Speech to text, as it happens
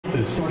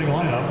the starting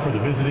lineup for the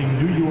visiting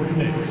New York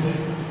Knicks.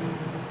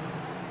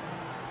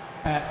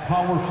 At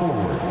power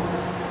forward,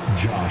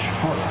 Josh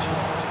Hart.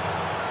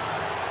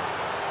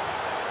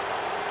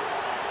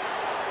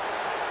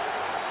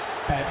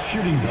 At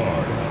shooting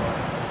guard,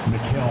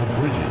 Mikal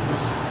Bridges.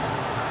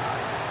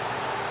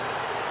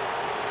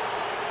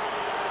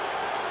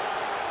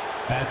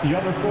 At the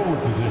other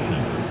forward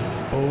position,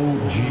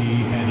 OG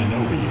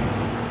Anunoby.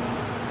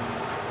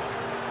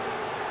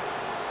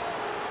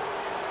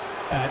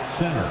 At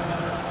center,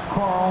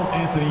 Karl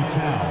Anthony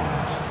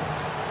Towns.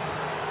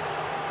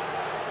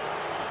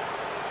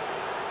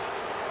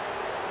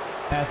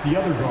 At the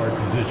other guard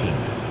position,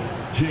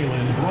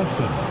 Jalen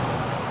Brunson.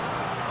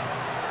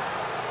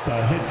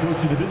 The head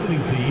coach of the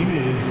visiting team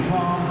is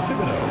Tom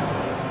Thibodeau.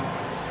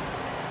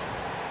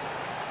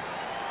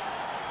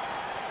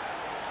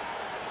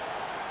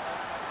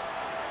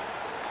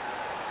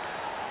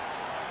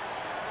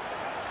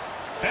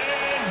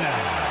 And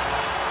now,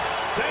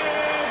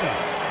 stand up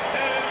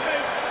and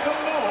make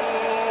some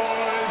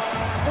noise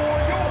for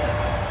your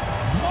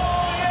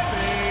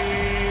Miami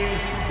Heat!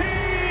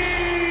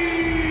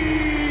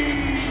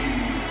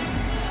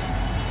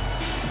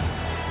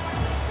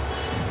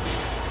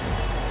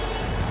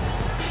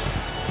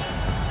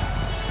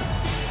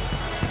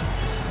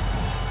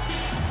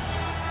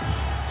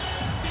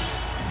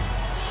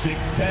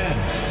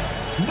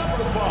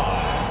 Number 5,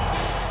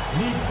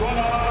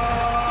 Nikola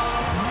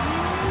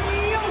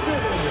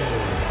Jovic.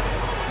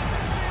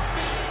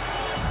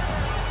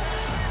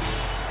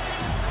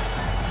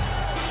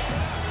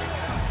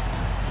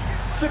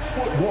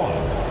 6'1",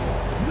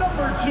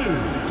 number 2,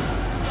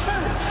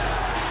 Terry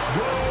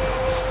Rozier.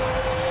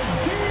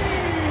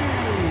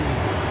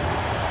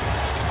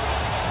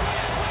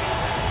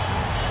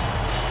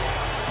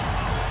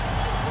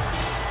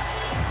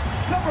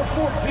 Number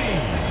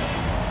 14,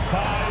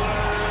 Tyler.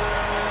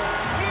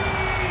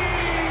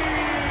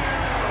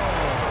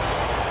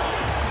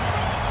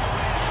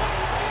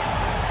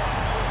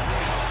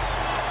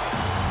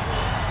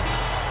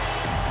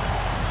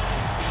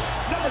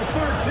 Number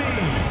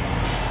 13,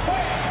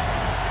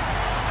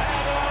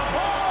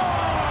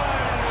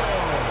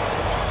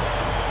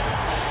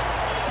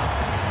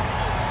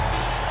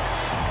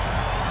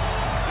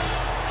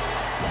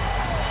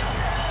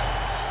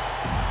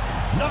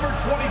 Number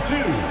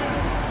 22,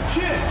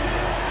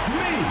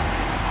 Jimmy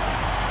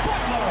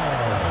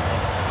Butler.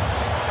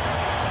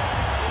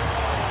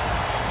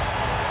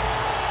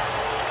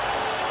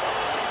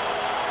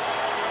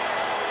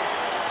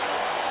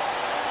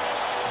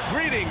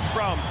 Greetings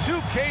from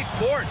 2K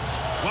Sports.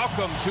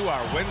 Welcome to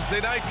our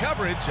Wednesday night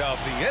coverage of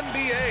the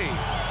NBA.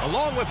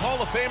 Along with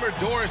Hall of Famer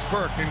Doris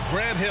Burke and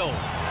Grant Hill,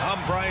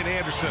 I'm Brian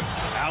Anderson.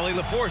 Allie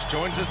LaForce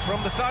joins us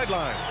from the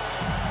sidelines.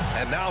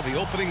 And now the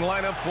opening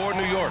lineup for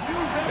New York.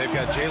 They've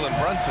got Jalen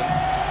Brunson,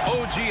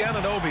 OG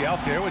Anunoby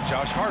out there with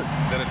Josh Hart.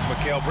 Then it's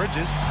Mikal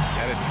Bridges,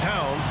 and it's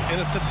Towns in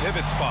at the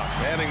pivot spot,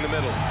 manning the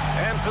middle.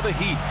 And for the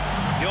Heat,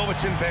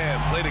 Jovic and Bam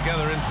play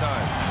together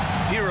inside.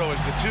 Hero is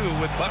the 2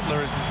 with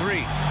Butler as the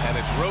 3, and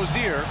it's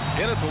Rozier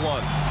in at the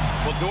 1.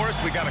 Well, Doris,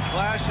 we got a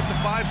clash at the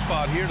 5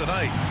 spot here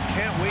tonight.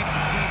 Can't wait to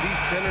see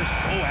these centers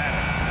go at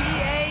it.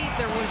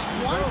 There was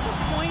once a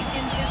point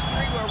in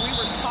history where we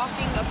were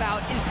talking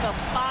about, is the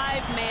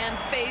 5-man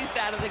phased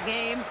out of the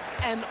game?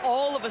 And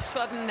all of a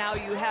sudden now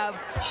you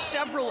have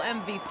several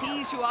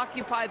MVPs who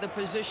occupy the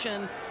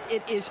position.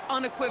 It is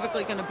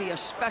unequivocally going to be a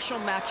special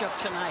matchup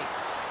tonight.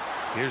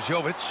 Here's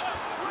Jovic.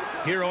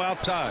 Hero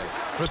outside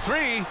for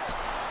 3.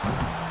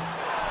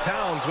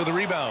 Towns with a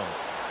rebound.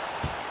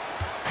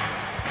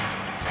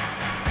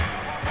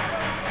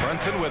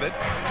 Brunson with it.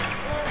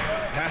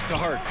 Pass to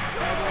Hart.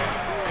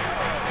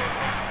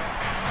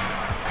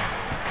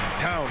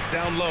 Towns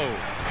down low.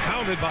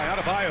 Pounded by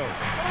Adebayo.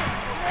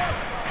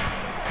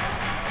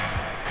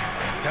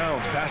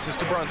 Towns passes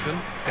to Brunson.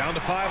 Down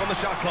to 5 on the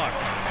shot clock.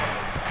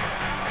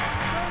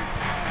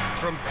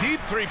 From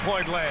deep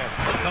three-point land.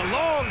 The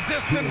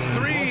long-distance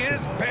 3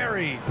 is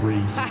buried.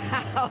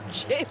 Wow,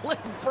 Jalen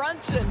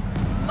Brunson.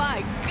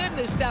 My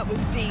goodness, that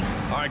was deep.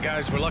 All right,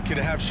 guys, we're lucky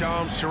to have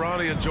Shams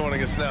Charania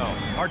joining us now.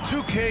 Our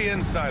 2K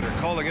insider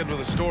calling in with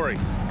a story.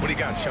 What do you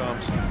got,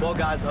 Shams? Well,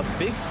 guys, a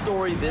big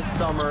story this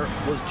summer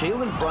was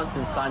Jalen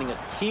Brunson signing a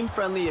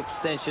team-friendly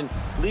extension,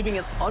 leaving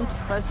an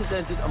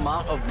unprecedented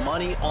amount of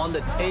money on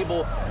the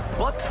table,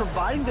 but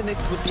providing the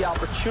Knicks with the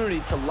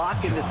opportunity to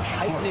lock in this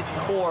tight-knit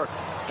core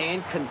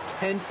and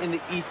contend in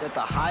the East at the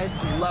highest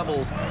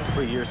levels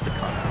for years to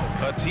come.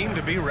 A team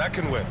to be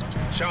reckoned with.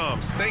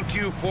 Shams, thank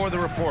you for the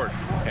report.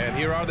 And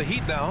here are the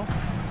Heat now,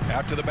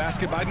 after the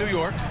basket by New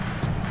York.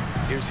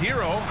 Here's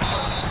Hero.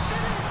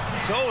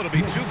 So it'll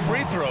be 2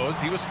 free throws.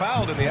 He was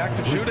fouled in the act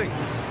of shooting.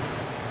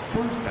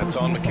 That's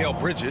on Mikal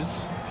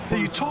Bridges.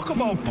 You talk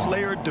about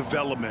player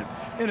development.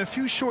 In a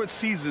few short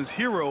seasons,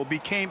 Hero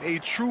became a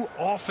true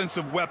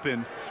offensive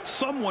weapon,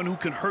 someone who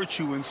can hurt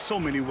you in so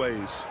many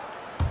ways.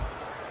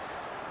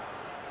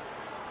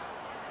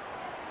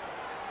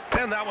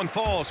 And that one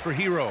falls for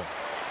Hero.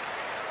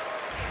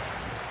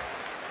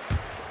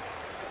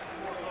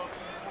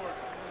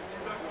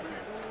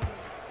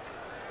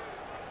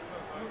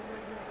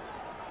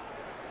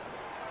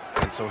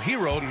 And so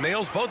Hero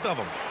nails both of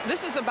them.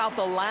 This is about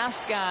the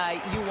last guy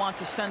you want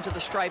to send to the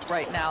stripe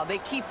right now. They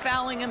keep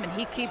fouling him, and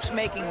he keeps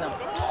making them.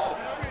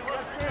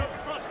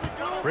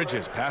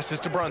 Bridges passes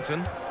to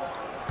Brunson.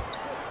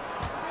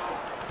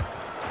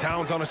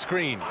 Towns on a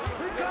screen.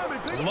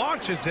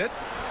 Launches it.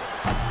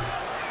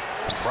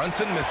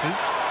 Brunson misses.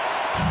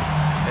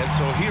 And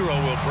so Hero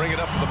will bring it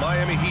up for the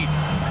Miami Heat.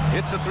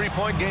 It's a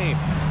three-point game.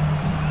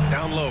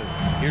 Down low.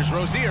 Here's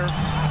Rozier.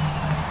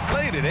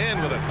 Played it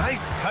in with a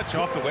nice touch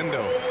off the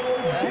window.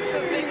 That's the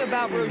thing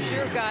about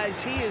Rozier,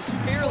 guys. He is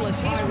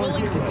fearless. He's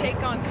willing to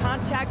take on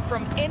contact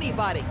from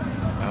anybody.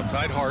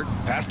 Outside Hart.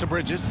 Pass to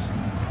Bridges.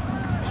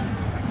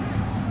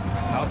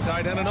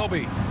 Outside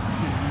Anunoby.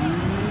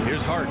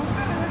 Here's Hart.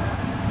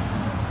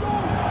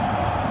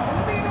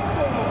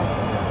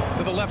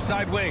 To the left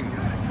side wing.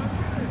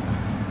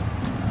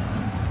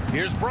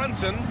 Here's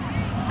Brunson.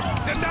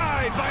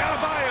 Denied by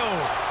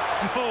Adebayo.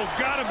 Oh,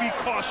 gotta be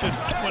cautious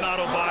when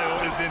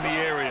Adebayo is in the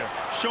area,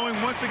 showing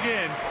once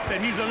again that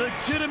he's a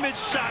legitimate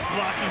shot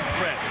blocking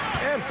threat.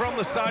 And from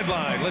the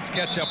sideline, let's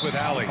catch up with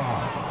Allie.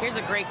 Here's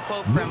a great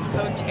quote from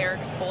Coach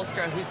Eric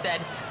Spoelstra, who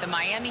said, "The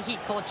Miami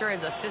Heat culture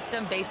is a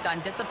system based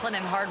on discipline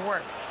and hard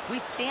work. We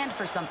stand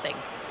for something.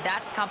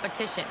 That's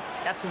competition.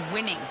 That's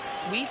winning.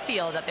 We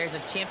feel that there's a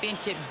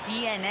championship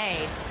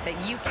DNA that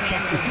you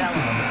can develop."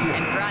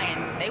 And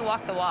Brian, they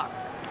walk the walk.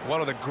 One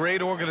of the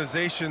great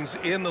organizations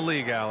in the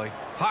league, Allie.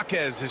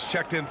 Jaquez has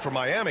checked in for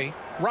Miami.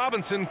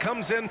 Robinson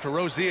comes in for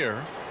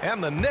Rozier.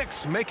 And the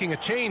Knicks making a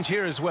change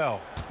here as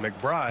well.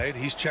 McBride,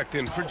 he's checked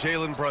in for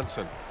Jalen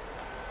Brunson.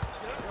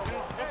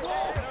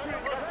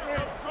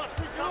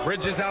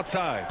 Bridges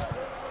outside.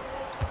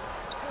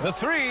 The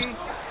three.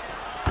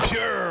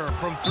 Pure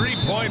from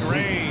three-point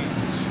range.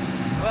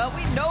 Well,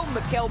 we know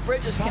Mikal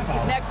Bridges can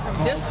connect from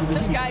distance.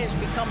 This guy has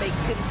become a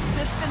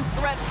consistent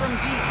threat from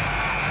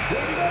deep.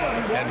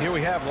 And here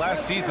we have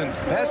last season's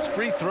best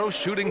free throw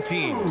shooting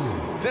teams.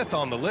 Fifth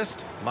on the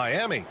list,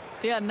 Miami.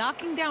 Yeah,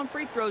 knocking down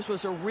free throws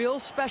was a real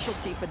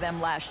specialty for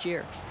them last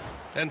year.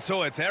 And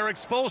so it's Eric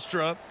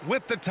Spoelstra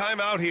with the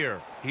timeout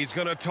here. He's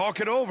going to talk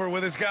it over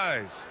with his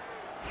guys.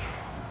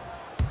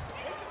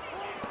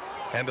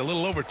 And a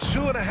little over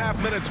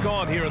 2.5 minutes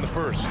gone here in the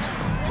first.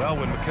 Well,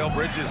 when Mikal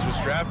Bridges was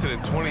drafted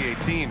in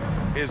 2018,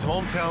 his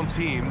hometown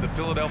team, the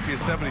Philadelphia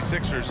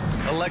 76ers,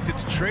 elected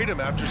to trade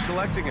him after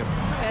selecting him.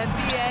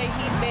 NBA,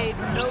 he made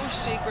no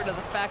secret of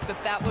the fact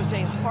that that was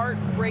a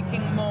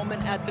heartbreaking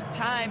moment at the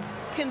time.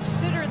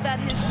 Consider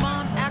that his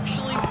mom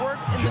actually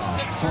worked in the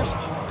Sixers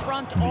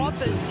front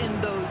office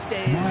in those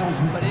days.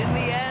 But in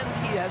the end,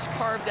 he has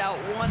carved out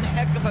one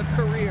heck of a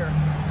career.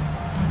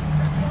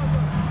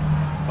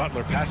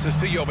 Butler passes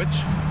to Jovic.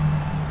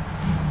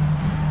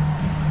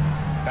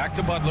 Back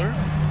to Butler.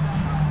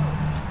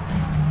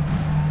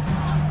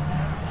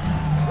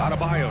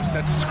 Adebayo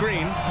sets a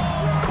screen.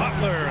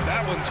 Butler,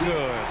 that one's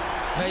good.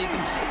 Now you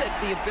can see that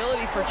the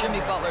ability for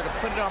Jimmy Butler to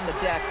put it on the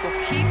deck will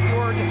keep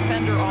your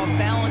defender off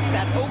balance.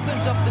 That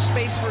opens up the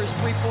space for his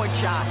three-point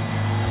shot.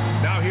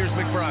 Now here's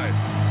McBride.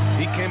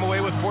 He came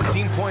away with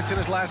 14 points in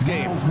his last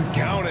game.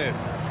 Counted.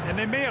 And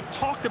they may have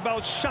talked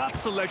about shot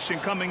selection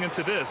coming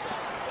into this.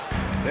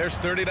 There's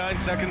 39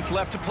 seconds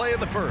left to play in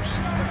the first.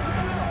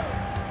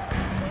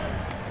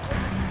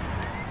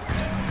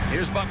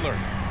 Here's Butler.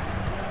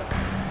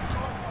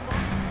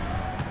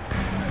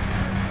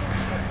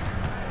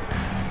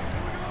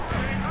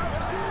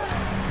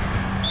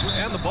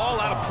 And the ball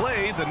out of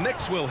play. The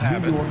Knicks will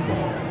have it.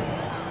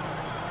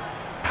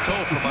 So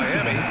for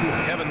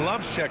Miami, Kevin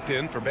Love's checked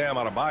in for Bam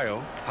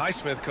Adebayo.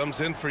 Highsmith comes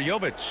in for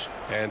Jovic.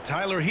 And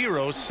Tyler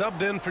Hero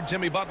subbed in for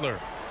Jimmy Butler.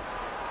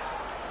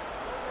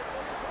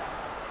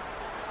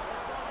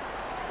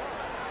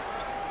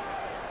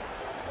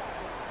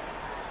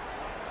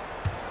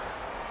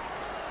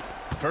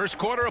 First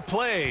quarter of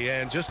play,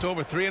 and just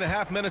over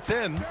 3.5 minutes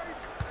in.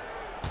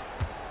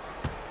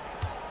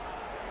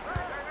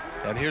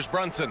 And here's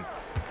Brunson,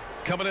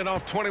 coming in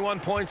off 21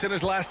 points in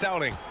his last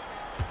outing.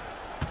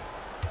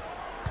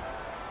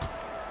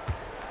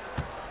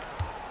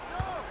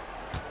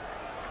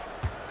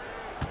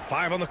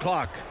 Five on the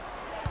clock.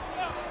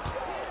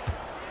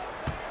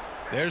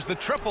 There's the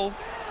triple.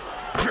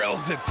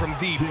 Drills it from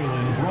deep.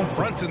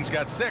 Brunson's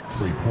got 6.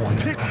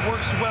 Pick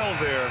works well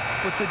there,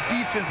 but the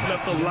defense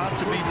left a lot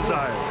to be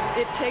desired.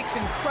 It takes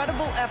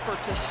incredible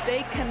effort to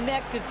stay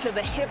connected to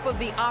the hip of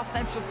the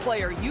offensive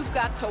player. You've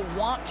got to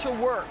want to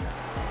work.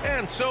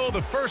 And so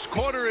the first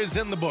quarter is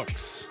in the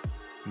books.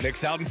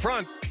 Knicks out in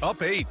front,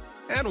 up 8.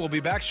 And we'll be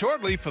back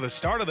shortly for the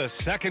start of the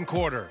second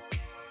quarter.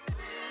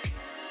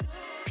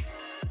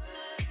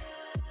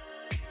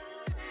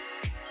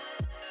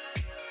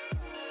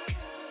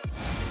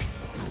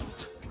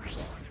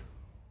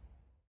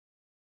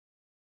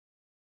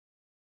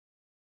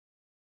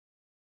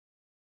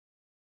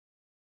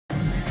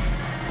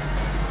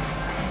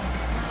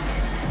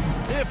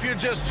 If you're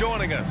just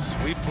joining us,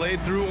 we played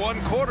through one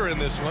quarter in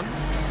this one.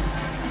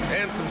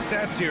 And some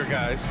stats here,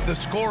 guys. The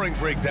scoring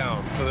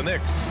breakdown for the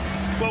Knicks.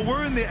 Well,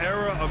 we're in the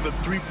era of the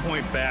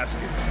three-point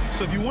basket.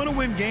 So if you want to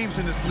win games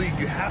in this league,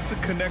 you have to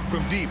connect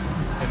from deep,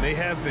 and they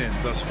have been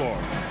thus far.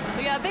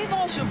 Yeah, they've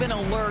also been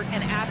alert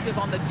and active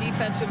on the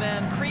defensive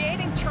end,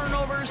 creating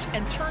turnovers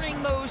and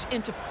turning those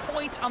into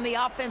points on the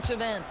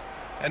offensive end.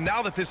 And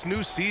now that this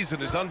new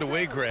season is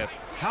underway, Grant,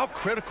 how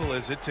critical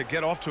is it to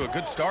get off to a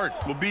good start?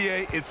 Well,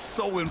 B.A., it's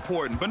so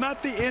important, but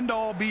not the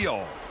end-all,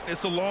 be-all.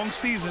 It's a long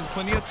season,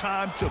 plenty of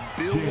time to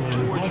build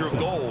towards your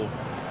goal.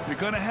 You're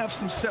going to have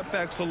some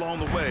setbacks along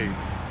the way,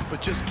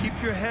 but just keep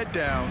your head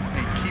down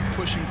and keep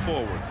pushing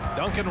forward.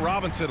 Duncan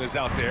Robinson is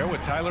out there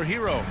with Tyler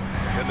Hero.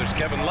 Then there's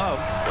Kevin Love.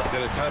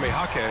 Then it's Jaime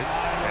Jaquez.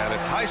 And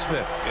it's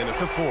Highsmith in at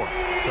the 4.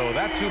 So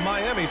that's who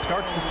Miami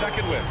starts the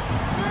second with.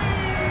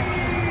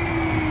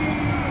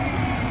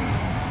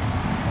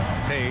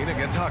 Payne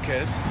against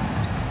Jaquez.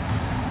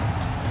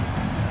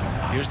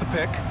 Here's the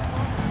pick.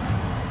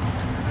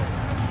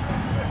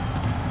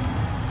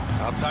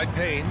 Outside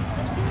Payne.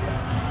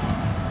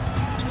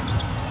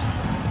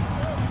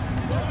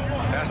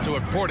 Pass to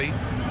it, Porty.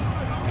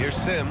 Here's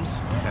Sims,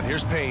 and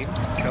here's Payne.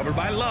 Covered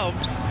by Love.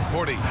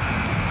 Porty.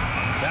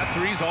 That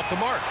three's off the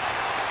mark.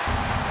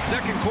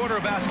 Second quarter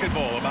of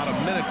basketball, about a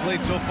minute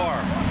played so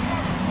far.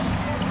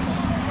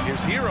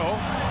 Here's Hero,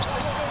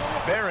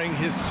 bearing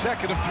his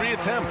second of 3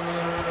 attempts.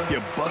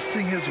 You're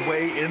busting his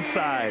way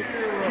inside.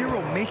 Hero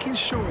making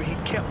sure he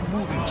kept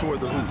moving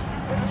toward the hoop.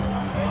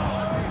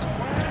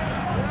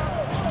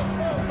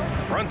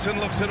 Brunson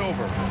looks it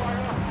over.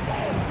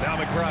 Now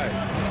McBride.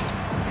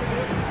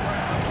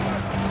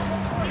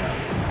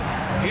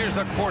 Here's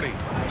Porty.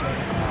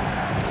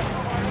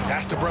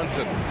 Pass to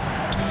Brunson.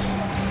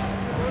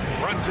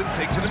 Brunson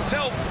takes it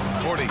himself.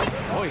 Porty.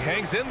 Oh, he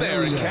hangs in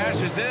there and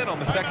cashes in on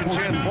the second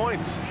chance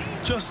points.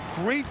 Just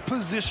great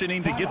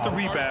positioning to get the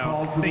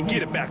rebound, then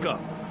get it back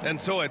up.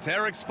 And so it's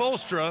Erik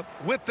Spoelstra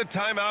with the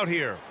timeout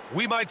here.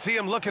 We might see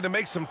him looking to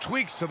make some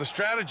tweaks to the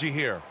strategy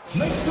here.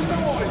 Make some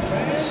noise,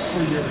 fans,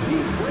 for your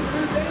Heat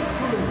Breaker dance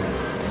crew.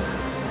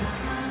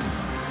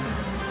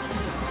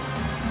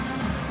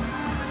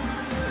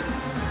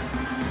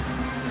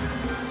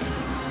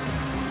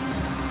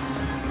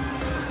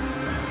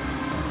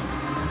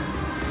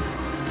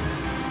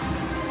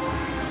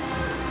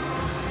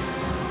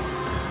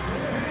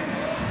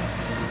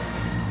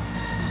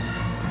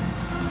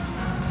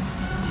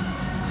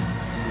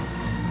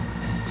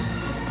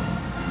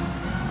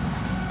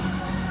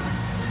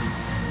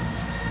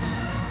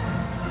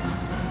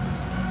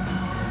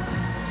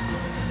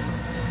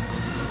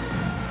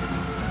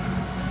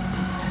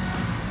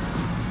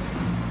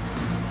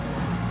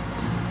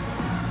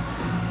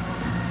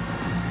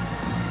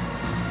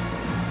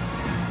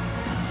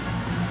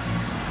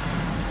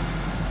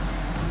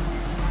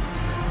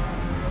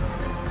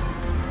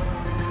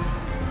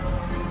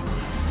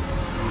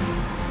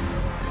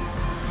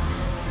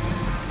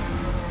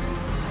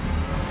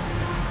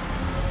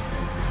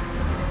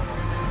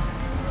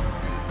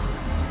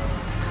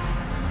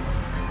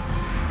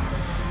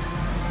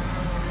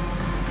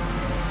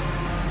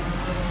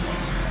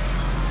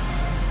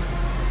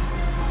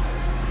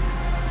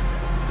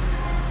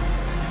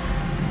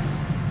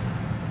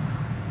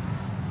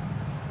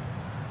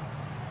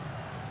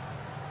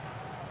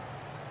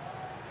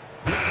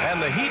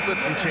 And the Heat with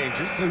some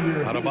changes.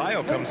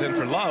 Adebayo comes in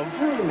for Love.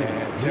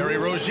 And Terry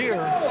Rozier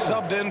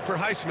subbed in for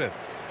Highsmith.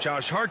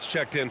 Josh Hart's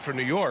checked in for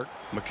New York.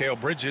 Mikal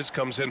Bridges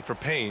comes in for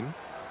Payne.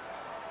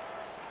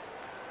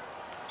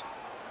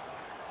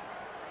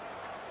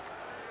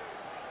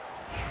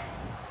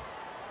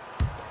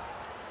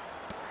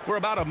 We're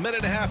about a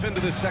minute and a half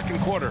into the second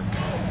quarter.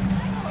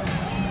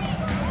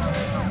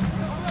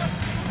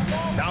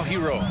 Now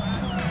Hero.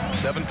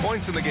 7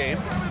 points in the game.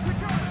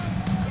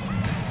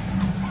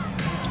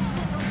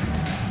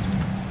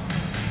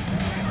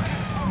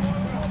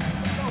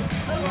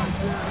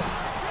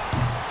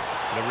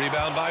 The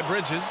rebound by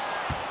Bridges.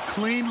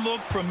 Clean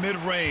look from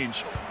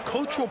mid-range.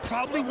 Coach will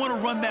probably want to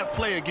run that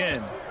play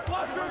again.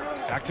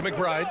 Back to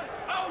McBride.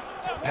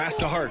 Pass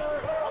to Hart.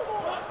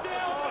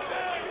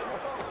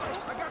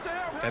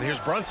 And here's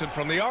Brunson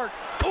from the arc.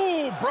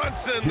 Ooh,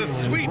 Brunson, the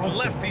sweet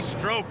lefty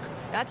stroke.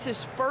 That's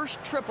his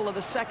first triple of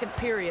the second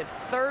period,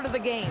 third of the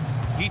game.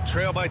 Heat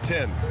trail by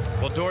 10.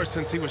 Well, Doris,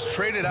 since he was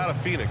traded out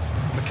of Phoenix,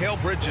 Mikal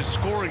Bridges'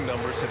 scoring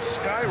numbers have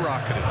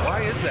skyrocketed.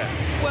 Why is that?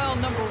 Well,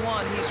 number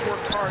one, he's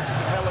worked hard to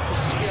develop his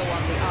skill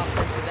on the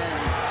offensive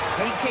end.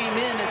 He came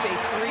in as a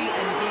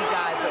 3-and-D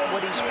guy, but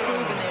what he's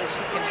proven is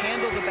he can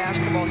handle the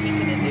basketball, he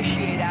can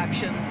initiate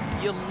action.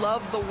 You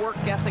love the work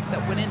ethic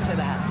that went into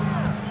that.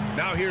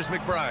 Now here's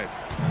McBride.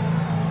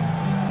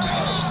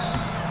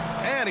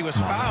 And he was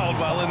fouled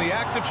while in the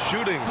act of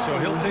shooting, so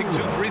he'll take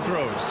 2 free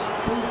throws.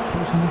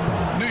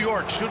 New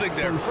York shooting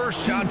their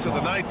first shots of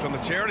the night from the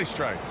charity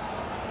stripe.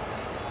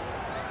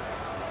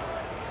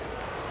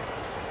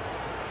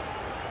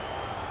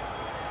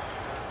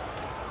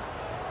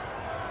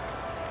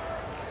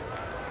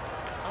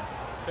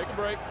 Take a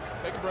break.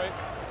 Take a break.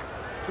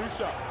 2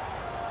 shots.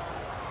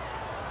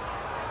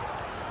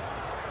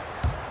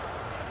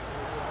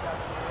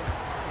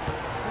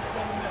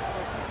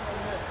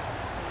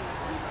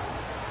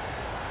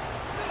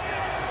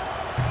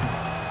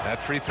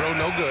 That free throw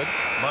no good.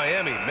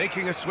 Miami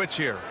making a switch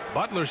here.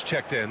 Butler's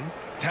checked in.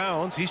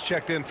 Towns, he's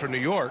checked in for New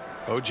York.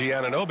 OG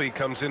Anunoby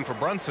comes in for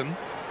Brunson.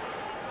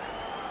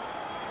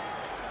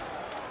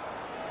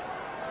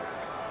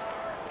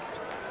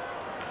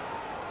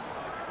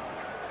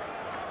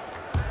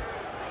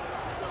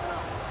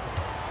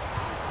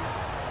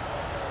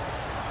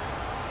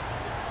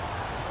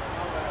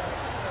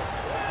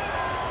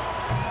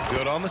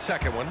 Good on the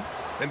second one.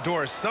 And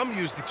Doris, some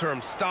use the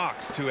term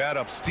stocks to add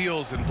up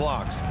steals and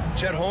blocks.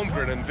 Chet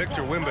Holmgren and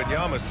Victor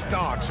Wembanyama's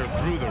stocks are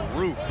through the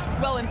roof.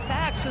 Well, in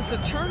fact, since the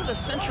turn of the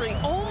century,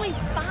 only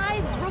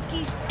 5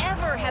 rookies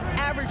ever have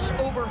averaged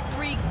over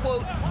 3,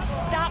 quote,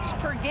 stocks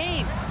per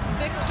game.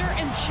 Victor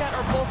and Chet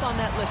are both on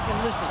that list.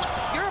 And listen,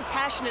 if you're a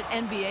passionate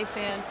NBA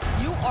fan,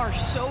 you are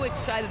so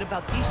excited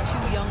about these 2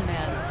 young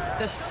men.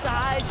 The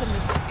size and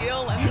the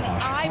skill and the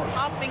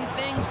eye-popping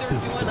things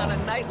they're doing on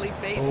a nightly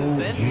basis.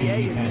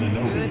 NBA is in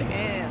good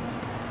hands.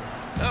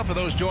 Now, for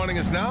those joining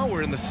us now,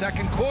 we're in the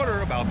second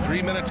quarter, about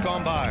 3 minutes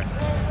gone by.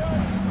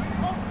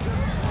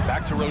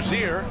 Back to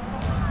Rozier.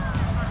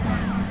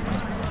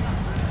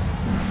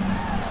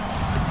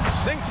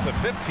 Sinks the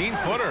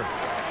 15-footer.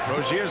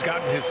 Rozier's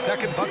gotten his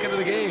second bucket of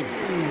the game.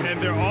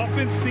 And their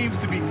offense seems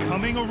to be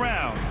coming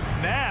around.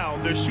 Now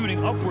they're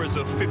shooting upwards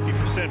of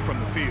 50% from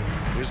the field.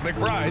 Here's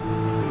McBride.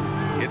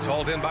 It's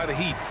hauled in by the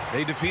Heat.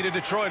 They defeated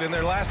Detroit in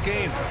their last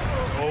game.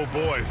 Oh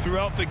boy,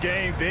 throughout the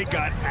game they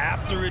got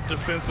after it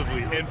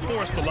defensively and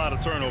forced a lot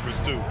of turnovers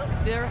too.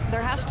 There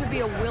has to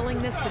be a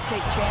willingness to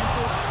take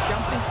chances,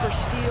 jumping for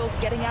steals,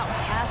 getting out in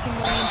passing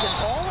lanes, and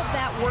all of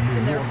that worked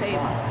in their favor.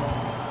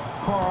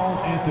 Karl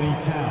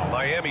Anthony Towns.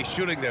 Miami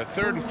shooting their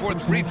 3rd and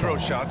 4th free throw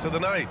shots of the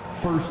night.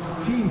 First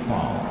team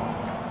foul.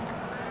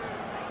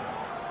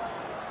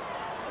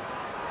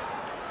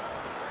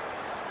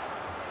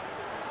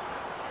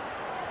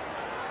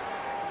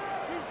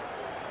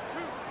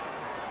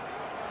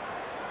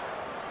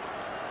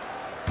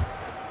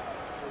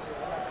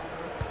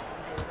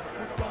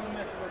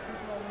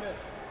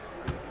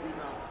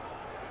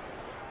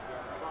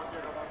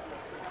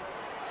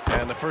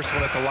 And the first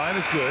one at the line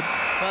is good.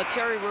 Well,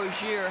 Terry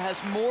Rozier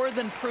has more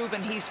than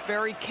proven he's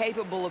very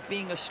capable of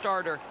being a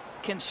starter.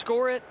 Can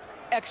score it,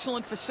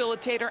 excellent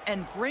facilitator,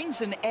 and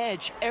brings an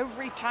edge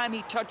every time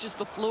he touches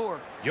the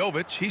floor.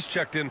 Jovic, he's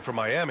checked in for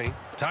Miami.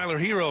 Tyler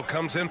Hero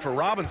comes in for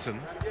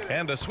Robinson.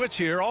 And a switch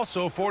here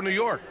also for New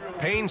York.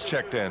 Payne's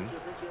checked in.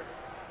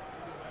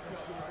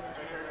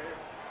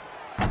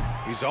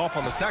 He's off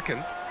on the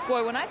second.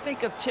 Boy, when I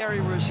think of Terry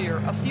Rozier,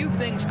 a few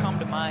things come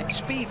to mind.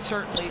 Speed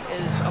certainly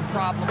is a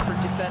problem for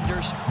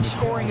defenders,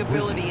 scoring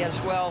ability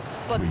as well,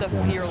 but the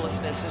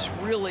fearlessness is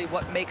really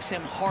what makes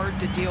him hard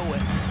to deal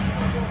with.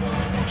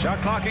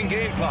 Shot clock and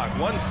game clock,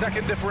 1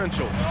 second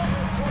differential.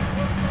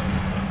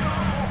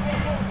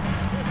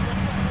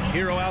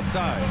 Hero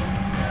outside.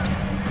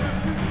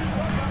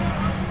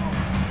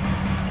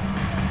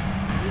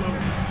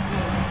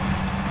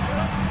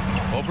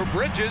 Over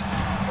Bridges.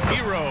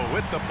 Hero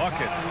with the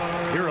bucket.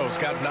 Hero's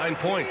got 9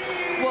 points.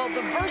 Well,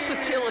 the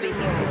versatility he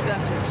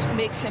possesses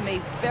makes him a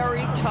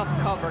very tough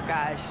cover,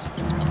 guys.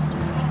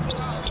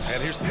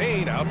 And here's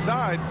Payne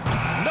outside.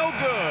 No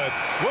good.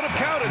 Would have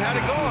counted had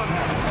it gone.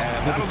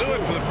 And that'll do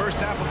it for the first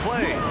half of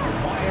play.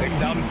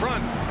 Knicks out in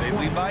front. They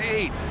lead by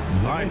 8.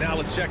 All right, now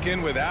let's check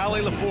in with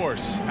Allie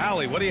LaForce.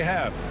 Allie, what do you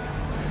have?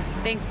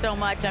 Thanks so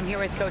much. I'm here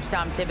with Coach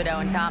Tom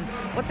Thibodeau. And Tom,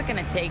 what's it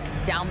going to take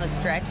down the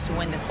stretch to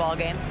win this ball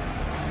game?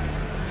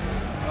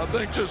 I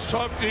think just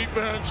tough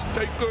defense,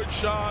 take good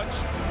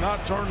shots,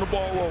 not turn the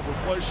ball over,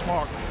 play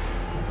smart.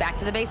 Back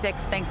to the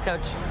basics. Thanks,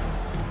 Coach.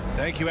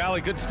 Thank you,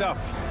 Allie. Good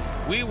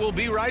stuff. We will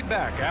be right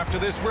back after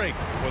this break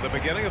for the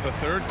beginning of the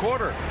third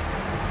quarter.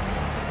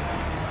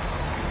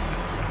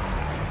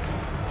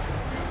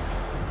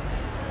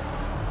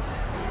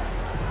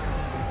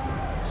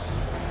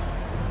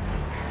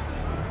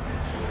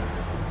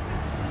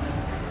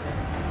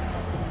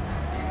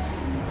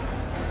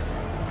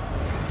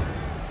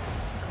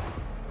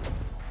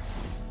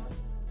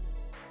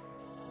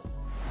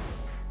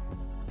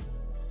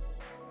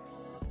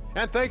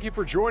 And thank you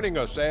for joining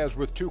us, as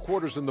with 2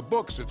 quarters in the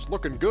books, it's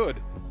looking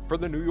good for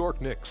the New York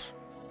Knicks.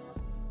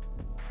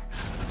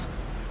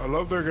 I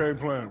love their game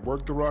plan.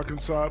 Work the rock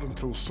inside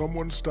until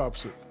someone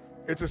stops it.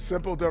 It's a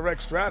simple,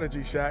 direct strategy,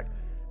 Shaq.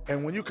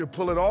 And when you can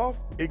pull it off,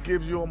 it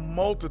gives you a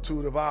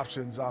multitude of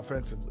options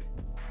offensively.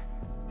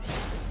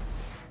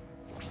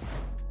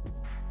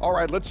 All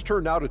right, let's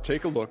turn now to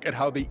take a look at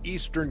how the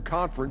Eastern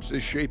Conference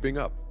is shaping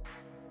up.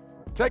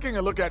 Taking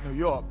a look at New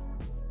York,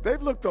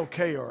 they've looked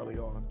okay early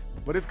on,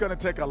 but it's going to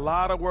take a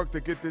lot of work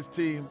to get this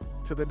team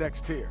to the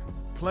next tier.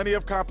 Plenty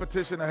of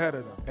competition ahead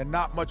of them and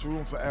not much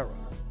room for error.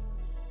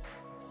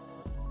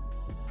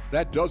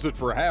 That does it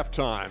for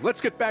halftime. Let's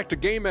get back to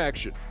game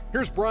action.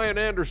 Here's Brian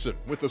Anderson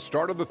with the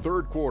start of the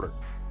third quarter.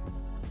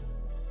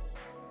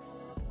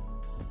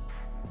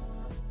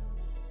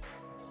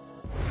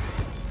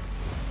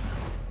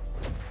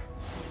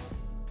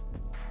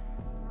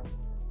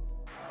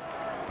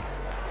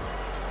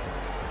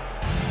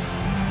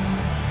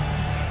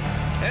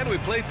 And we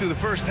played through the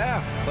first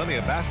half. Plenty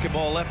of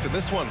basketball left in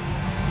this one.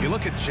 You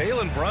look at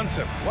Jalen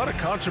Brunson. What a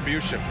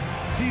contribution.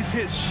 He's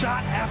hit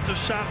shot after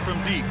shot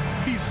from deep.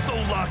 He's so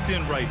locked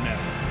in right now.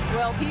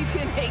 Well, he's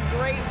in a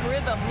great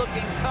rhythm,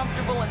 looking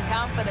comfortable and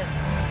confident.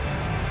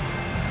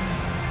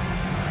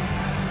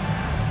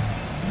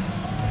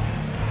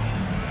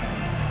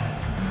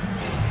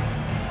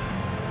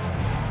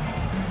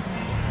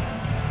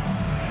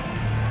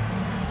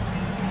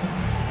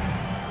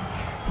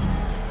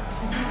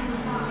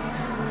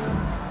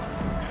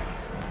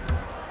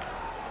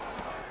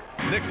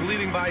 Knicks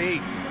leading by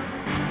 8.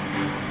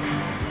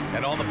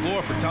 And on the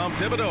floor for Tom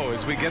Thibodeau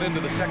as we get into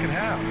the second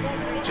half.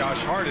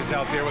 Josh Hart is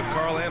out there with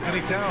Karl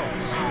Anthony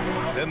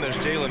Towns. Then there's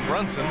Jalen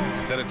Brunson.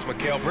 Then it's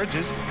Mikal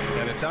Bridges.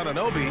 And it's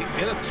Anunoby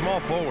in at small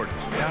forward.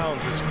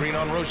 Towns is screen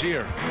on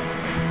Rozier.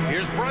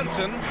 Here's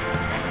Brunson.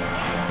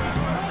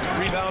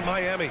 Rebound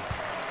Miami.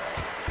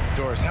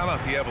 Doris, how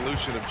about the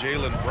evolution of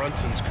Jalen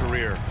Brunson's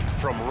career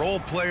from role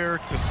player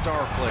to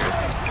star player?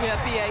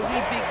 Yeah, B.A., he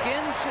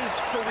begins his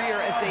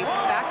career as a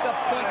backup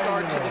point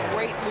guard to the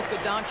great Luka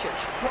Doncic.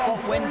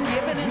 But when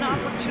given an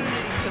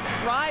opportunity to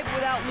thrive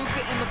without Luka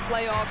in the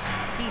playoffs,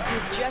 he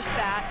did just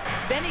that.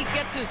 Then he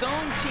gets his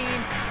own team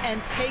and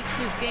takes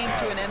his game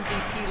to an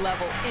MVP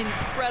level.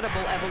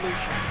 Incredible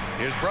evolution.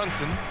 Here's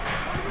Brunson.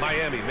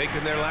 Miami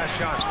making their last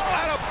shot.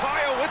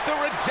 Adebayo with the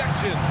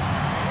rejection.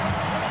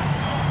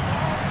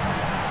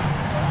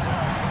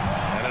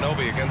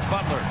 Anunoby against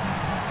Butler.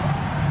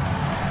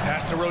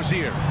 Pass to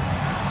Rozier.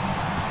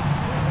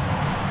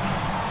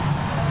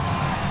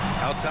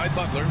 Outside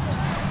Butler.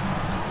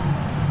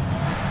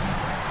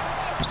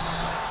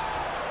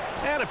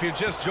 And if you're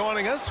just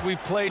joining us, we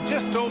played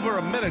just over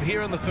a minute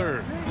here in the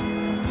third.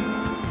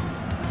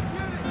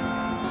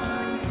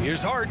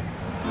 Here's Hart.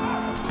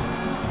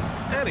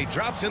 And he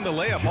drops in the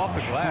layup off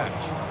the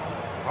glass.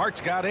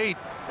 Hart's got 8.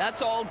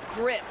 That's all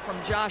grit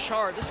from Josh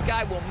Hart. This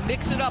guy will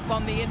mix it up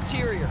on the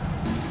interior.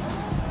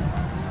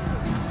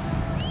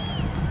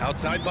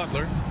 Outside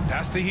Butler.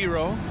 Pass to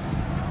Hero.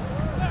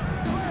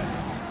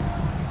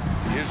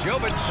 Here's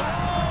Jovic.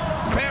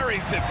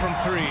 Buries it from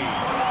 3.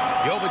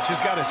 Jovic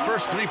has got his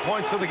first 3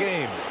 points of the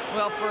game.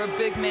 Well, for a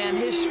big man,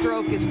 his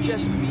stroke is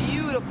just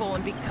beautiful.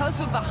 And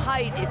because of the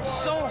height, it's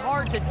so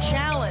hard to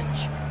challenge.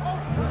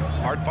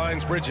 Hart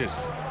finds Bridges.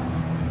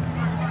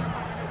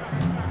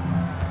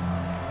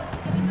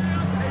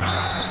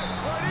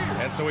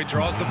 And so he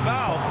draws the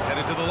foul.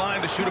 Headed to the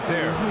line to shoot a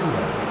pair.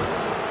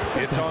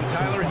 It's on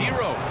Tyler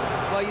Hero.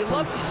 Well, you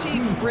love to see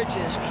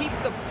Bridges keep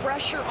the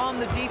pressure on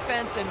the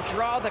defense and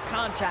draw the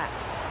contact.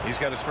 He's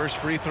got his first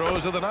free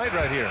throws of the night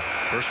right here.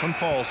 First one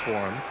falls for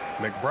him.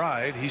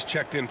 McBride, he's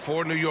checked in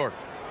for New York.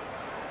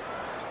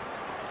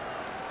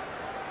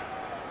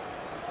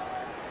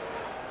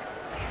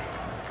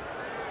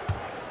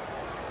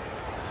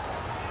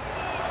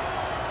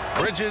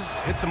 Bridges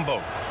hits them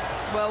both.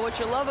 Well, what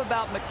you love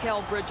about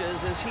Mikal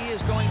Bridges is he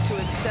is going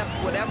to accept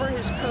whatever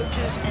his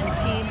coaches and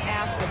team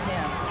ask of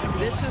him.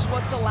 This is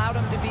what's allowed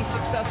him to be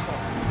successful.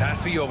 Pass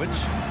to Jovic.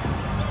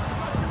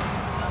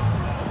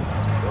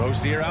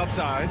 Rozier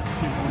outside.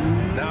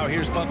 Now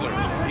here's Butler.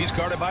 He's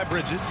guarded by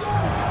Bridges.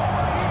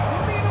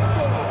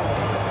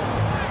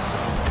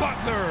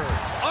 Butler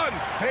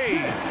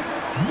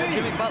unfazed.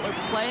 Jimmy Butler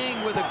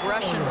playing with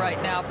aggression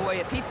right now. Boy,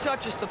 if he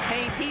touches the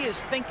paint, he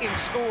is thinking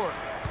score.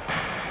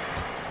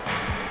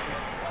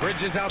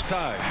 Bridges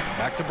outside.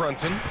 Back to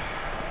Brunson.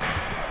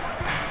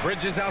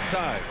 Bridges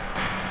outside.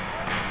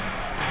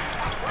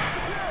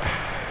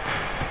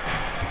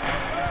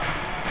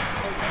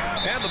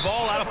 And the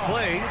ball out of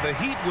play. The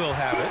Heat will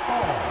have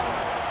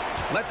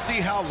it. Let's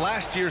see how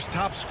last year's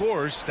top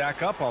scorers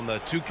stack up on the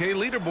 2K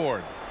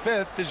leaderboard.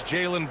 5th is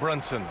Jalen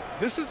Brunson.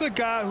 This is a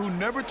guy who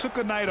never took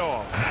a night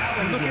off.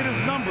 And look at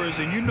his numbers,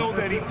 and you know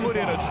that he put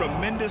in a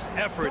tremendous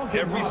effort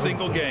every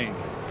single game.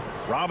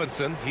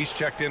 Robinson, he's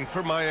checked in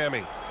for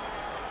Miami.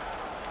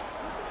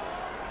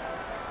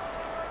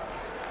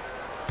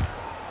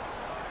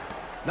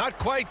 Not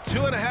quite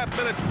 2.5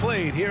 minutes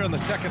played here in the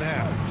second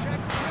half.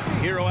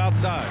 Hero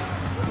outside.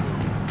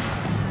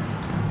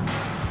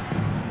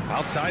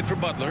 Outside for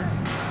Butler.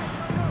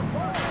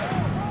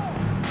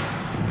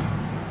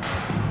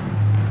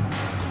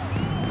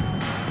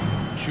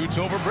 Shoots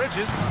over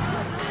Bridges.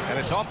 And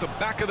it's off the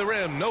back of the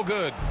rim. No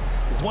good.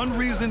 One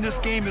reason this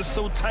game is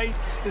so tight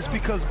is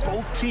because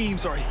both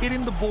teams are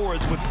hitting the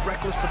boards with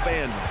reckless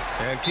abandon.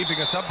 And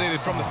keeping us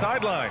updated from the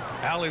sideline,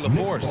 Allie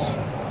LaForce.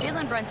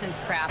 Jalen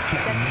Brunson's craft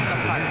sets him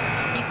apart.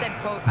 He said,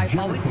 quote, "I've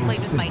always played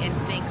with my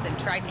instincts and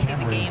tried to see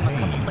the game a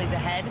couple plays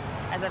ahead.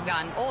 As I've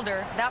gotten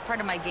older, that part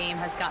of my game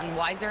has gotten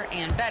wiser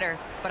and better,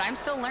 but I'm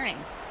still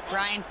learning."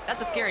 Brian,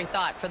 that's a scary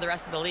thought for the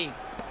rest of the league.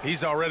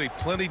 He's already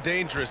plenty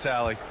dangerous,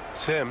 Allie.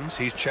 Sims,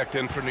 he's checked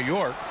in for New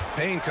York.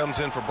 Payne comes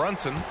in for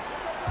Brunson.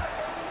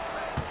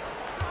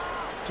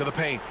 To the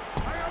paint.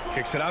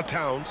 Kicks it out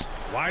Towns.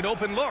 Wide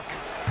open look.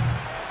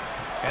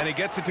 And he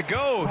gets it to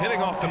go,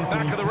 hitting off the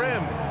back of the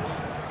rim.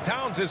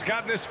 Towns has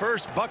gotten his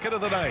first bucket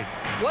of the night.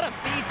 What a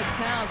feed to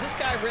Towns. This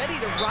guy ready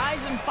to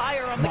rise and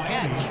fire on the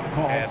catch.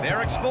 And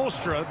Eric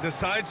Spoelstra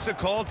decides to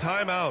call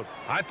timeout.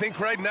 I think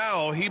right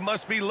now he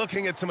must be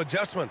looking at some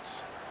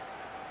adjustments.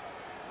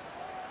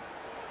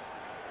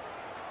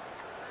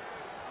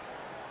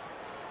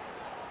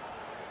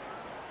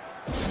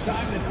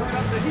 Time to turn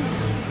up the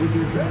heat with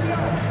your very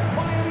own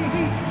Miami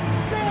Heat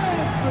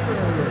Dancer.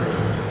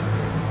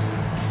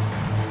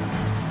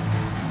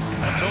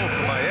 That's all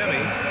for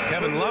Miami.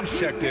 Kevin Love's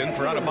checked in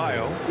for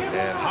Adebayo,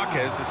 and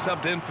Jaquez is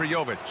subbed in for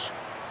Jovic.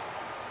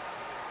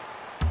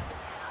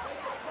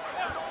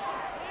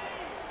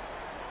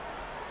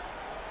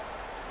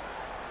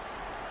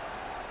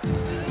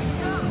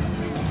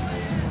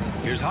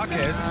 Here's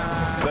Jaquez.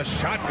 The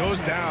shot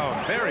goes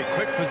down. Very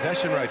quick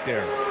possession right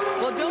there.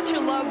 Well, don't you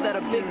love that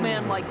a big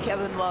man like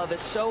Kevin Love is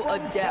so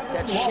adept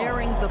at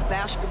sharing the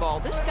basketball?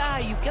 This guy,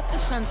 you get the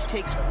sense,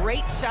 takes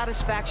great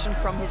satisfaction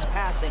from his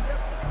passing.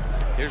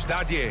 Here's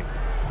Dadier.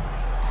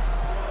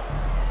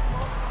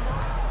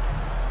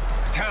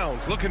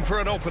 Towns looking for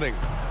an opening.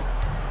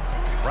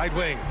 Right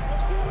wing.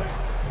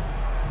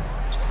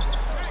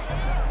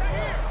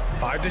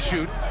 5 to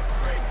shoot.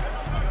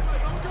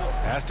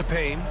 Pass to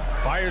Payne.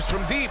 Fires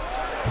from deep.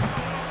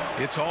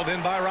 It's hauled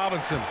in by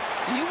Robinson.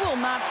 You will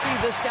not see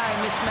this guy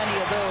miss many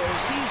of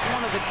those. He's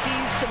one of the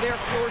keys to their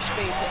floor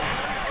spacing.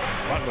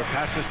 Butler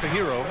passes to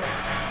Hero.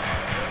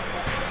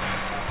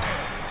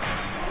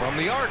 From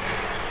the arc.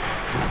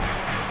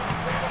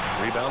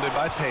 Rebounded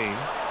by Payne.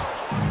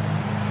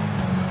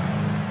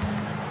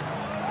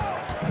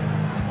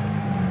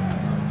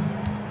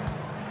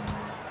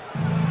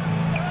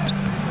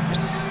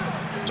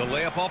 The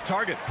layup off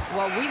target.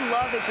 Well, we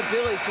love his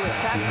ability to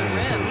attack the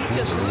rim. He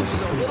just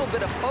loses a little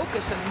bit of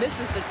focus and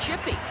misses the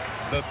chippy.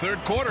 The third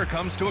quarter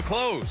comes to a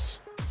close.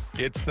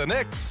 It's the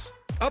Knicks,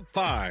 up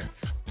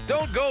 5.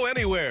 Don't go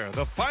anywhere.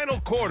 The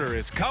final quarter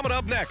is coming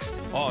up next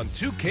on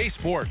 2K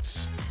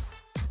Sports.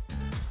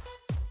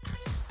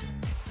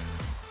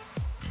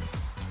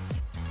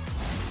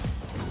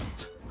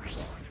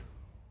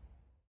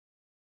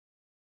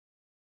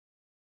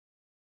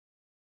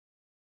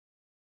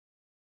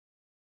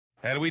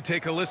 And we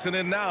take a listen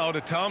in now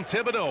to Tom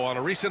Thibodeau on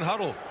a recent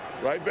huddle.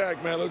 Right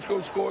back, man. Let's go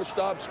score,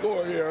 stop,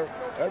 score here.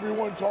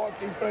 Everyone talk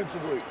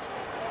defensively.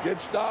 Get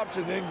stops,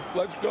 and then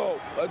let's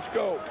go. Let's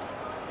go.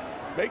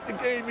 Make the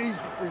game easy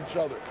for each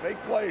other. Make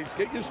plays.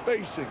 Get your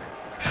spacing.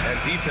 And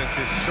defense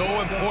is so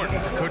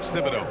important to Coach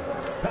Thibodeau.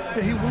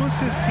 Yeah, he wants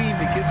his team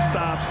to get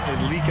stops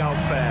and leak out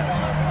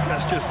fast.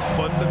 That's just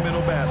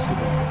fundamental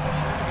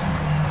basketball.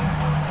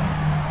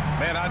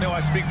 Man, I know I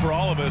speak for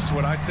all of us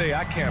when I say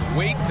I can't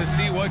wait to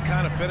see what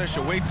kind of finish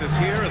awaits us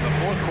here in the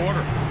fourth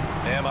quarter.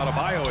 Bam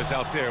Adebayo is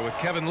out there with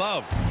Kevin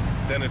Love.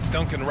 Then it's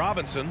Duncan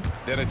Robinson.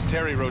 Then it's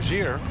Terry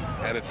Rozier.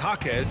 And it's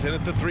Jaquez in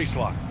at the 3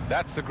 slot.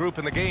 That's the group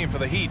in the game for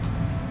the Heat.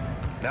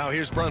 Now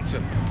here's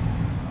Brunson.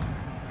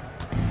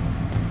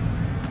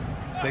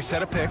 They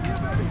set a pick.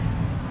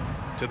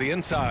 To the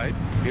inside.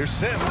 Here's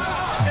Sims.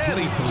 And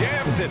he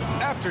jams it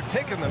after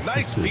taking the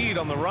nice feed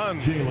on the run.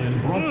 Jalen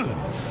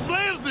Brunson.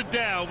 Slams it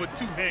down with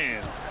 2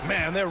 hands.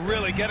 Man, they're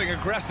really getting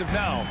aggressive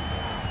now.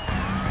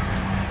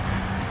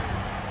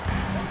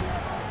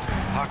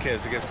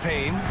 Jaquez against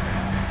Payne.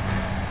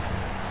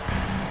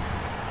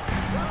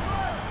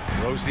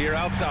 Rozier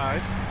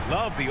outside.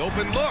 Love the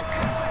open look.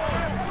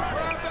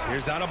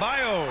 Here's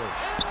Adebayo.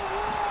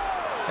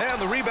 And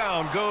the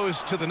rebound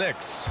goes to the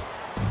Knicks.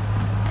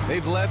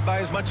 They've led by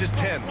as much as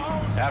 10.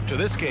 After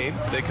this game,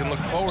 they can look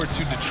forward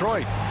to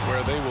Detroit,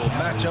 where they will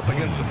match up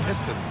against the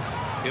Pistons.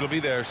 It'll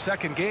be their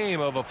second game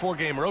of a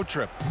 4-game road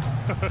trip.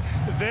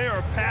 They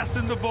are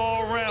passing the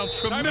ball around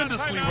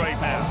tremendously right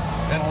now.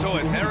 And so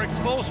it's Eric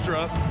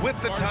Spoelstra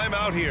with the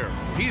timeout here.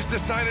 He's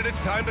decided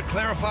it's time to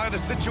clarify the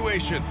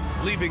situation,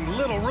 leaving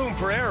little room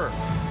for error.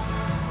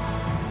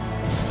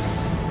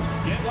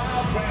 Get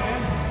loud,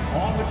 man.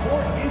 On the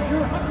court is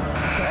your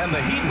 100. And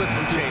the Heat with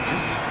some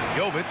changes.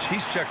 Jovic,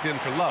 he's checked in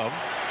for Love.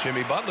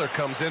 Jimmy Butler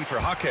comes in for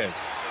Jaquez.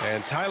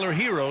 And Tyler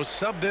Hero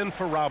subbed in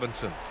for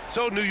Robinson.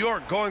 So New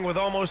York going with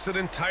almost an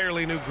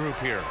entirely new group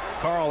here.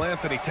 Karl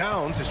Anthony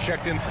Towns is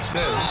checked in for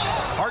Sims.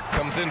 Hart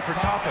comes in for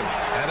Toppin.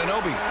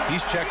 Anunoby,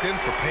 he's checked in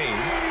for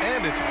Payne.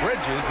 And it's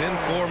Bridges in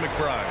for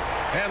McBride.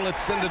 And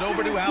let's send it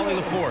over to Allie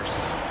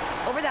LaForce.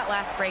 Over that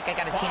last break, I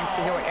got a chance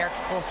to hear what Eric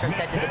Spoelstra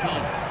said to the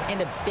team.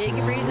 And a big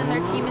reason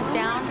their team is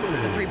down,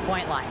 the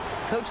three-point line.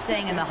 Coach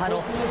saying in the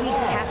huddle, we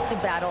have to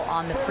battle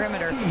on the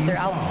perimeter. They're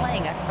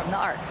outplaying us from the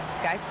arc.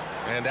 Guys?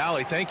 And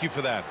Allie, thank you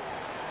for that.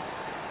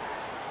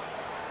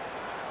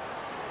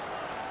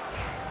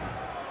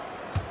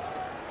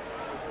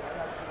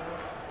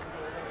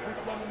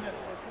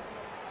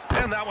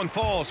 And that one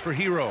falls for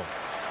Hero.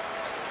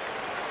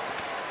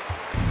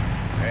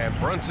 And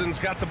Brunson's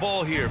got the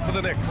ball here for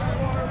the Knicks.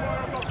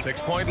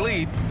 6-point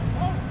lead.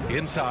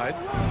 Inside.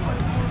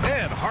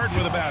 And Hart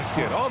with a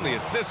basket on the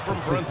assist from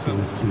Brunson.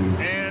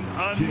 And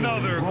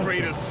another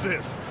great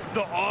assist.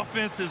 The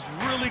offense is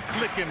really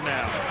clicking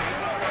now.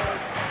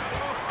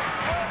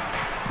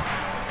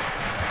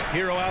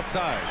 Hero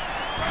outside.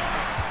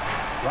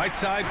 Right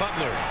side,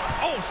 Butler.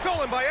 Oh,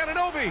 stolen by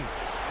Anunoby.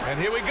 And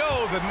here we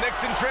go, the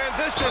Knicks in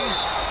transition.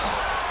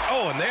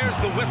 Oh, and there's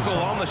the whistle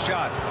on the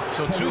shot.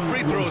 So 2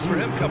 free throws for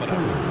him coming up.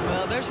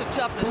 Well, there's a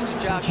toughness to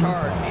Josh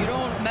Hart. You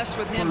don't mess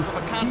with him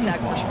from a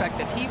contact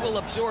perspective. He will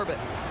absorb it.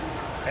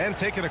 And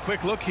taking a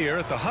quick look here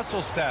at the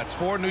hustle stats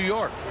for New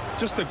York.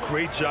 Just a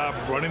great job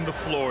running the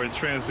floor in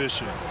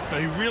transition. Now,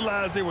 he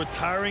realized they were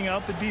tiring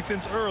out the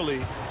defense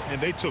early, and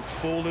they took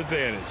full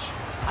advantage.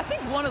 I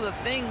think one of the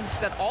things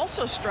that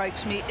also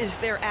strikes me is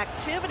their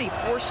activity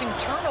forcing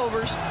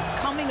turnovers,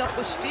 coming up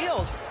with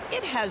steals.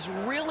 It has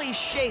really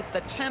shaped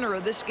the tenor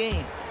of this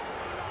game.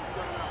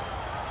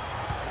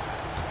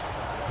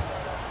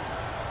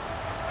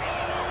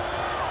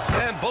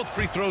 And both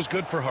free throws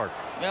good for Hart.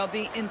 Well,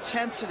 the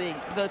intensity,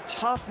 the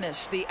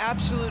toughness, the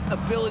absolute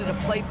ability to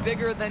play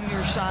bigger than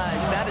your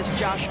size. That is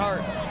Josh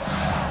Hart.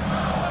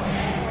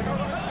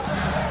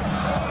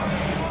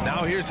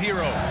 Now here's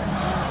Hero.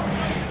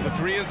 The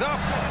 3 is up.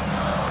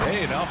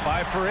 Hey, now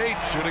 5 for 8.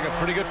 Shooting a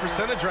pretty good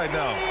percentage right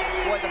now.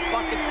 Boy, the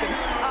bucket's been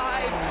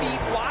 5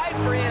 feet wide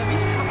for him.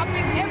 He's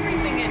dropping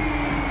everything in.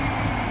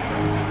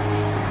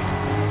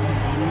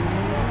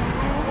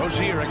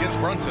 Rozier against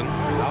Brunson.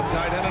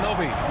 Outside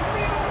Anunoby.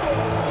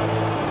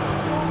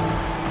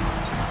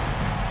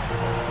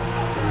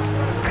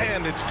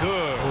 And it's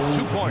good.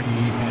 2 points.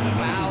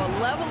 Wow, a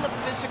level of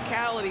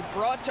physicality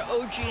brought to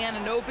OG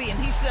Anunoby, and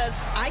he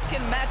says, I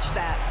can match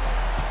that.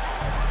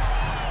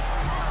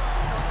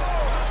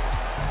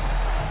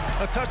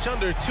 A touch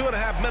under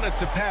 2.5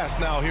 minutes have passed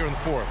now here in the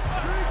 4th.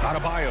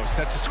 Adebayo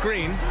sets a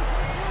screen.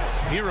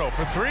 Hero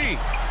for 3.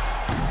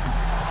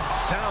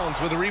 Towns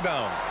with a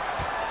rebound.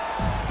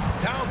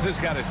 Towns has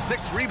got his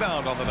 6th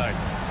rebound on the night.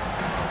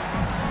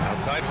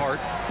 Outside Hart.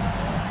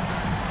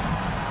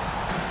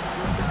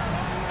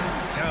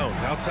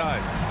 Towns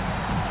outside.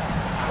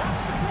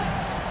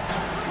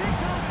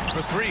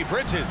 For 3,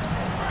 Bridges.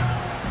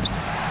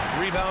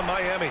 Rebound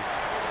Miami.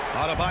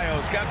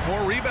 Adebayo's got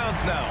 4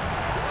 rebounds now.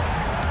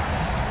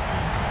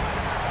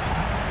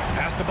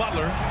 Pass to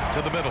Butler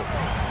to the middle.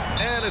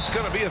 And it's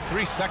going to be a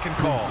 3-second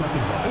call.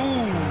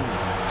 Ooh,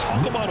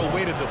 talk about a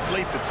way to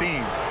deflate the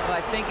team. Well,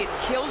 I think it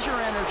kills your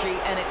energy,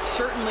 and it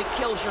certainly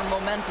kills your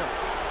momentum.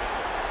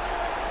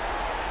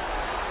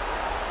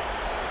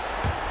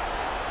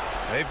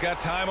 They've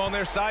got time on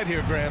their side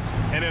here, Grant.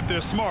 And if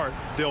they're smart,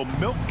 they'll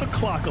milk the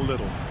clock a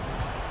little.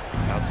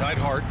 Outside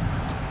Hart.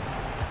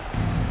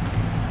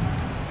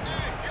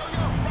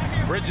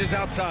 Bridges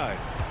outside.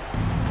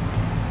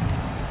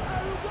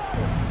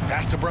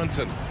 Pass to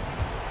Brunson.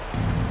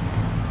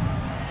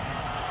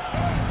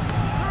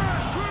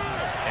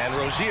 And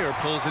Rozier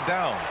pulls it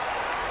down.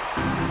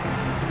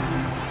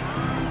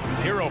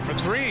 Hero for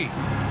 3.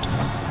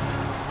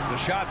 The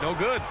shot no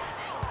good.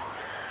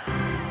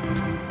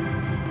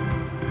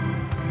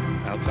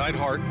 Outside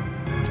Hart.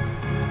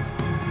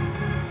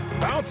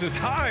 Bounces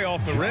high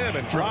off the rim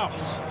and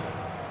drops.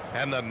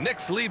 And the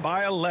Knicks lead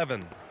by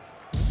 11.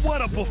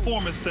 What a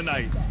performance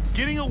tonight.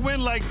 Getting a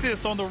win like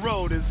this on the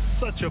road is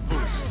such a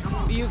boost.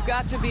 You've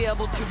got to be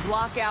able to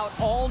block out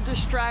all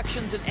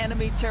distractions in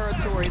enemy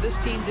territory. This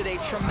team did a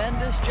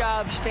tremendous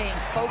job staying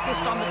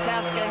focused on the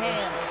task at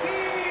hand.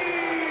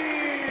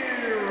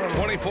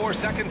 24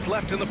 seconds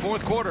left in the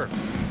 4th quarter.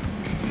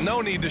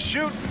 No need to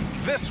shoot.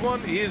 This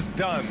one is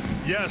done.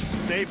 Yes,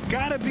 they've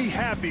got to be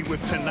happy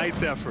with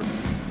tonight's effort.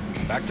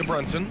 Back to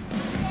Brunson.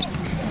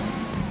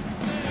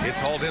 It's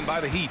hauled in by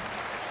the Heat.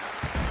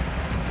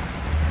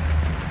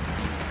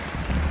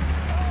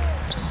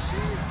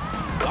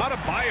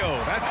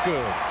 Adebayo, that's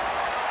good.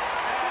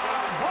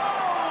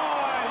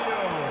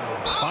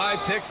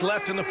 5 ticks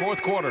left in the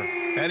 4th quarter,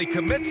 and he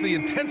commits the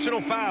intentional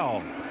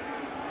foul.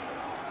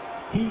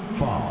 Heat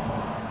foul.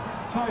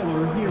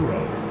 Tyler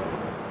Hero.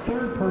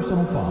 3rd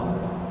personal foul.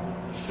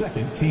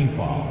 2nd team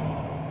foul.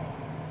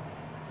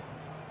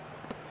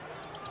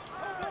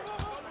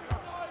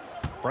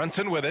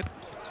 Brunson with it.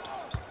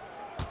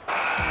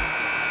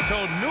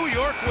 So New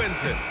York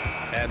wins it.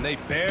 And they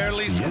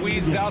barely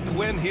squeezed out the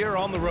win here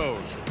on the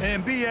road.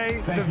 And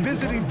B.A., the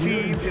visiting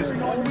team is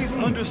always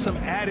under some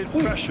added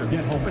pressure,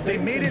 but they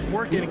made it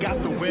work and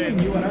got the win,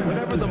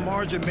 whatever the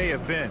margin may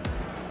have been.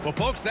 Well,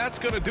 folks, that's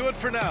going to do it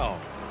for now.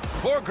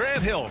 For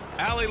Grant Hill,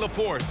 Allie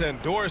LaForce, and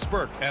Doris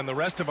Burke, and the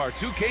rest of our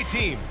 2K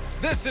team,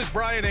 this is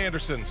Brian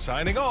Anderson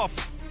signing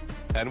off.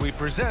 And we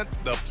present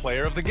the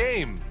player of the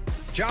game,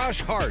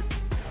 Josh Hart.